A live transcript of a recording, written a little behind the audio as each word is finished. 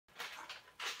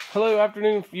Hello,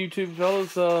 afternoon, YouTube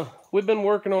fellas. We've been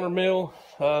working on our mill.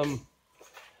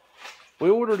 We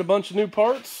ordered a bunch of new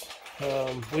parts.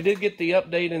 We did get the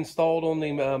update installed on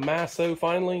the Masso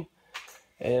finally,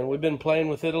 and we've been playing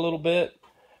with it a little bit.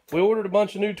 We ordered a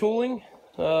bunch of new tooling,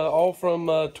 all from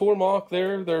Tormach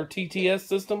their TTS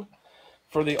system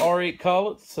for the R8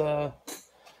 collets.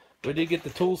 We did get the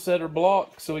tool setter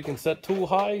block so we can set tool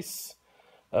heights.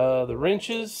 The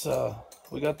wrenches,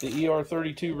 we got the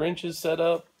ER32 wrenches set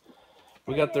up.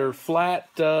 We got their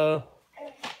flat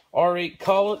R8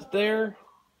 collet there,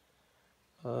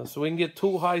 so we can get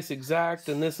tool heights exact.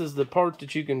 And this is the part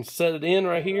that you can set it in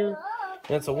right here.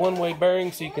 And it's a one-way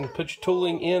bearing, so you can put your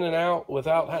tooling in and out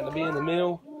without having to be in the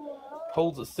mill.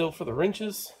 Holds it still for the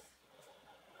wrenches.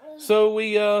 So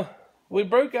we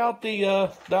broke out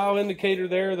the dial indicator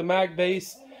there, the mag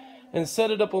base, and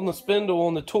set it up on the spindle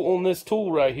on the tool, on this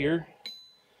tool right here,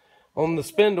 on the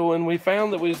spindle, and we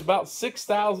found that we was about 6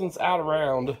 thousandths out of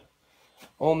round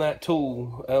on that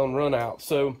tool on run out.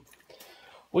 So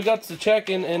we got to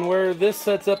checking, and where this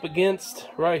sets up against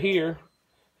right here,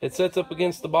 it sets up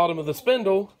against the bottom of the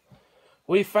spindle.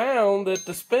 We found that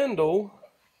the spindle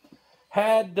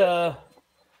had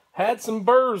some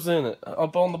burrs in it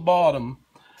up on the bottom.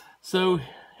 So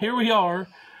here we are.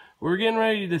 We're getting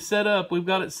ready to set up. We've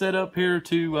got it set up here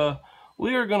to,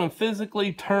 we are going to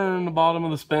physically turn the bottom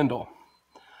of the spindle.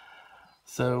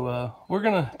 So we're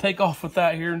going to take off with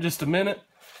that here in just a minute.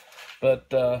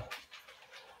 But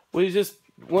we just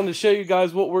wanted to show you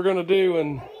guys what we're going to do.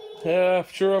 And yeah,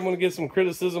 sure, I'm going to get some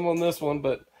criticism on this one,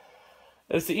 but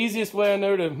it's the easiest way I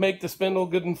know to make the spindle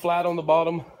good and flat on the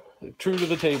bottom, true to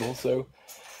the table. So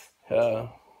the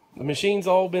machine's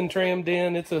all been trimmed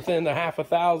in. It's within a 0.5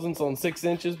 thousandths on 6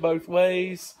 inches both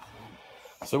ways.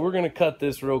 So we're going to cut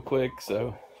this real quick.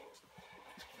 So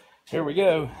here we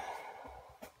go.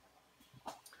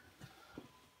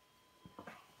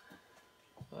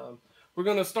 We're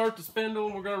going to start the spindle,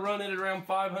 and we're going to run it at around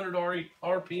 500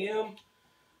 RPM.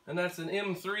 And that's an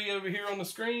M3 over here on the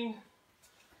screen.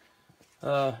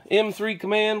 M3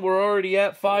 command, we're already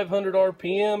at 500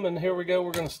 RPM. And here we go.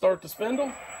 We're going to start the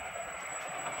spindle.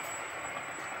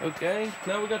 Okay,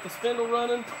 now we got the spindle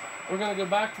running. We're going to go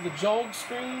back to the jog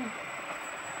screen.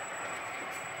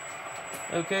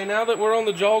 Okay, now that we're on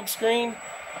the jog screen,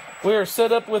 we are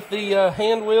set up with the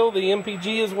hand wheel. The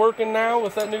MPG is working now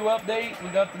with that new update. We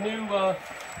got the new,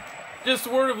 just a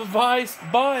word of advice,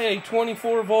 buy a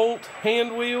 24 volt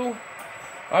hand wheel.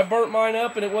 I burnt mine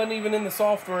up and it wasn't even in the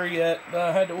software yet.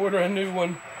 I had to order a new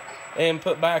one and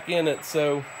put back in it.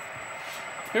 So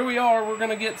here we are. We're going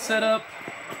to get set up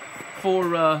for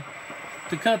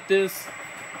to cut this,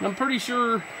 and I'm pretty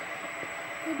sure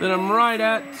that I'm right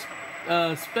at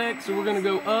spec, so we're going to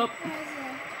go up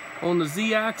on the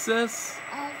Z axis.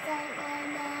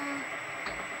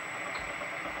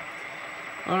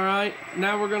 Alright,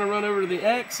 now we're going to run over to the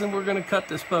X and we're going to cut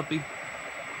this puppy.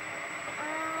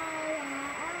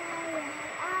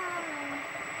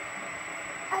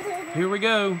 Here we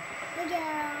go.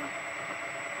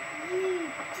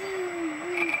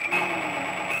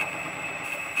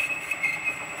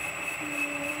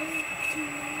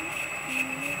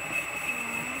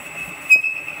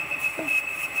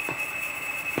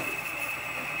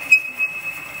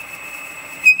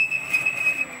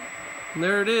 And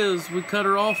there it is. We cut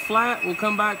her off flat. We'll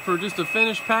come back for just a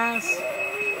finish pass,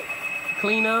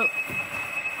 clean up,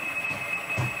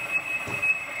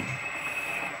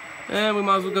 and we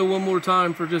might as well go one more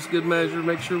time for just good measure.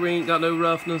 Make sure we ain't got no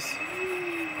roughness.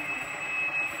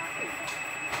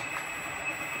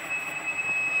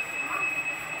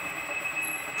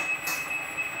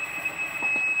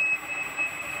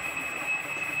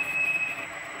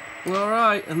 All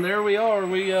right, and there we are.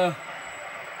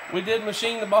 We did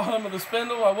machine the bottom of the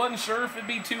spindle. I wasn't sure if it'd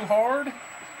be too hard,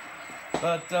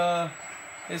 but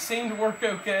it seemed to work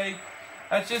okay.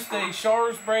 That's just a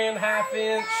Shars brand 1/2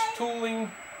 inch tooling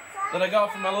that I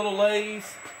got from my little lathe.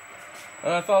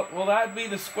 And I thought, well, that'd be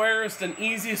the squarest and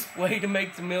easiest way to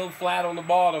make the mill flat on the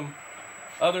bottom,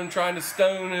 other than trying to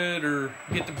stone it or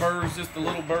get the burrs, just the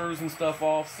little burrs and stuff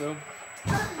off. So,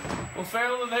 well,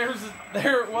 fairly,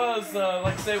 there it was.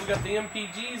 Like I say, we got the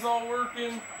MPGs all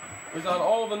working. We got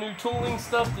all the new tooling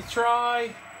stuff to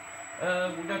try.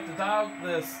 We got the dial,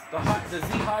 the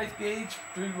Z height gauge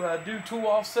to do tool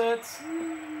offsets.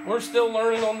 We're still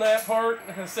learning on that part.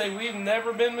 Like I say, we've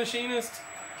never been machinists.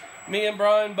 Me and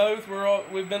Brian both,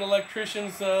 we've been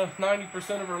electricians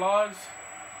 90% of our lives,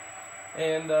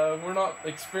 and we're not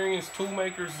experienced tool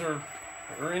makers or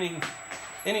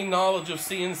any knowledge of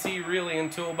CNC really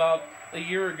until about a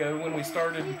year ago when we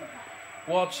started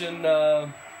watching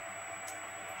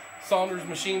Saunders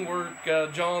Machine Work,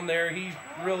 John there, he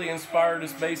really inspired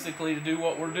us basically to do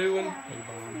what we're doing.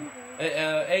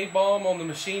 A-bomb on the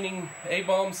machining,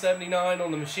 A-bomb 79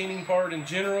 on the machining part in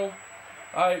general.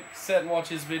 I sit and watch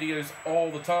his videos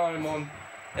all the time on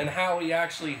and how he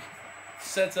actually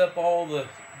sets up all the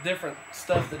different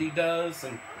stuff that he does,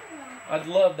 and I'd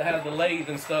love to have the lathe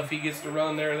and stuff he gets to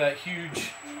run there, that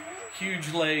huge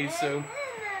lathe. So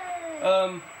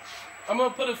I'm going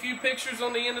to put a few pictures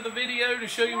on the end of the video to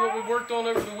show you what we worked on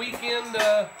over the weekend.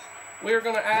 We're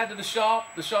going to add to the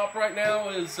shop. The shop right now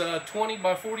is 20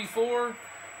 by 44.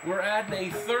 We're adding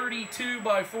a 32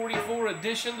 by 44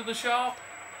 addition to the shop,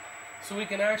 so we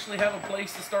can actually have a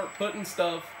place to start putting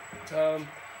stuff.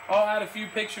 I'll add a few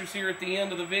pictures here at the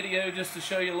end of the video just to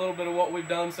show you a little bit of what we've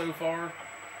done so far.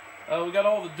 We got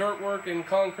all the dirt work and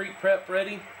concrete prep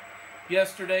ready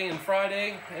yesterday and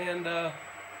Friday, and yeah,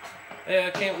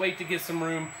 I can't wait to get some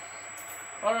room.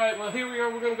 Alright, well here we are.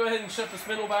 We're going to go ahead and shut the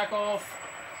spindle back off.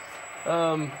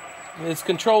 It's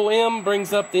Control M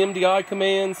brings up the MDI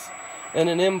commands, and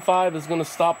an M5 is going to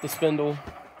stop the spindle.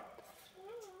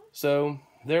 So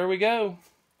there we go.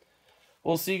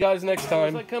 We'll see you guys next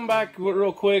time. I come back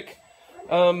real quick.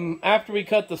 After we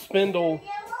cut the spindle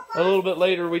a little bit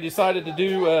later, we decided to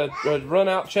do a run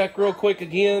out check real quick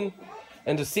again,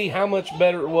 and to see how much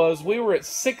better it was. We were at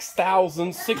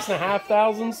 6,000, 6.5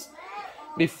 thousandths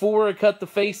before I cut the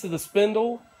face of the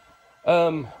spindle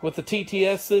with the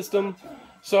TTS system.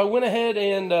 So I went ahead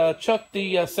and chucked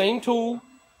the same tool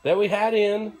that we had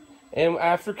in, and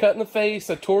after cutting the face,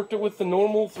 I torqued it with the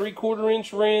normal 3/4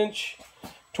 inch wrench,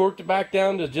 torqued it back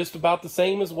down to just about the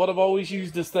same as what I've always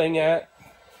used this thing at.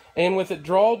 And with it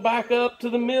drawed back up to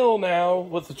the mill now,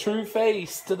 with the true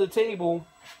face to the table,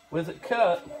 with it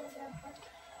cut,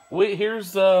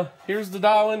 here's the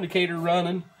dial indicator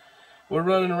running. We're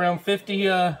running around 50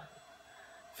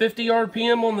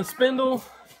 RPM on the spindle,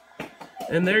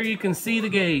 and there you can see the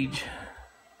gauge.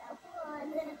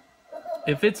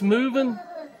 If it's moving,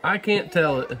 I can't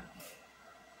tell it.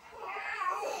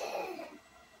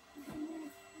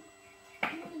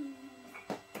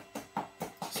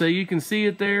 So you can see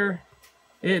it there.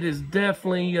 It is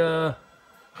definitely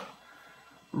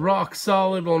rock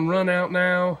solid on run out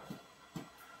now.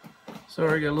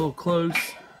 Sorry, I got a little close.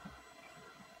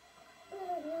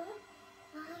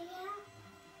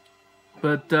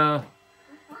 But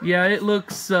yeah, it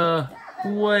looks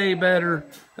way better.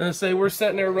 And I say we're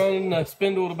sitting there running a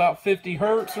spindle at about 50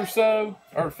 hertz or so,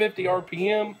 or 50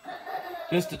 RPM,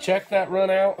 just to check that run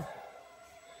out.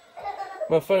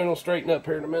 My phone will straighten up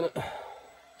here in a minute.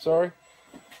 Sorry.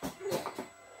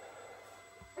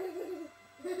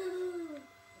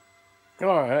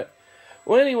 Alright.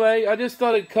 Well, anyway, I just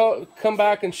thought I'd come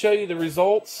back and show you the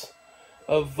results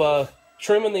of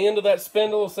trimming the end of that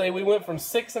spindle. Say we went from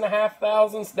 6.5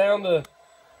 thousandths down to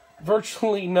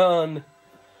virtually none.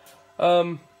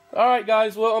 Alright,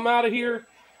 guys. Well, I'm out of here.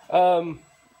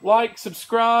 Like,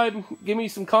 subscribe, give me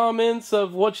some comments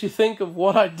of what you think of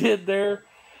what I did there.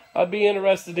 I'd be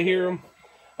interested to hear them.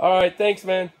 Alright, thanks,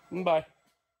 man. Bye.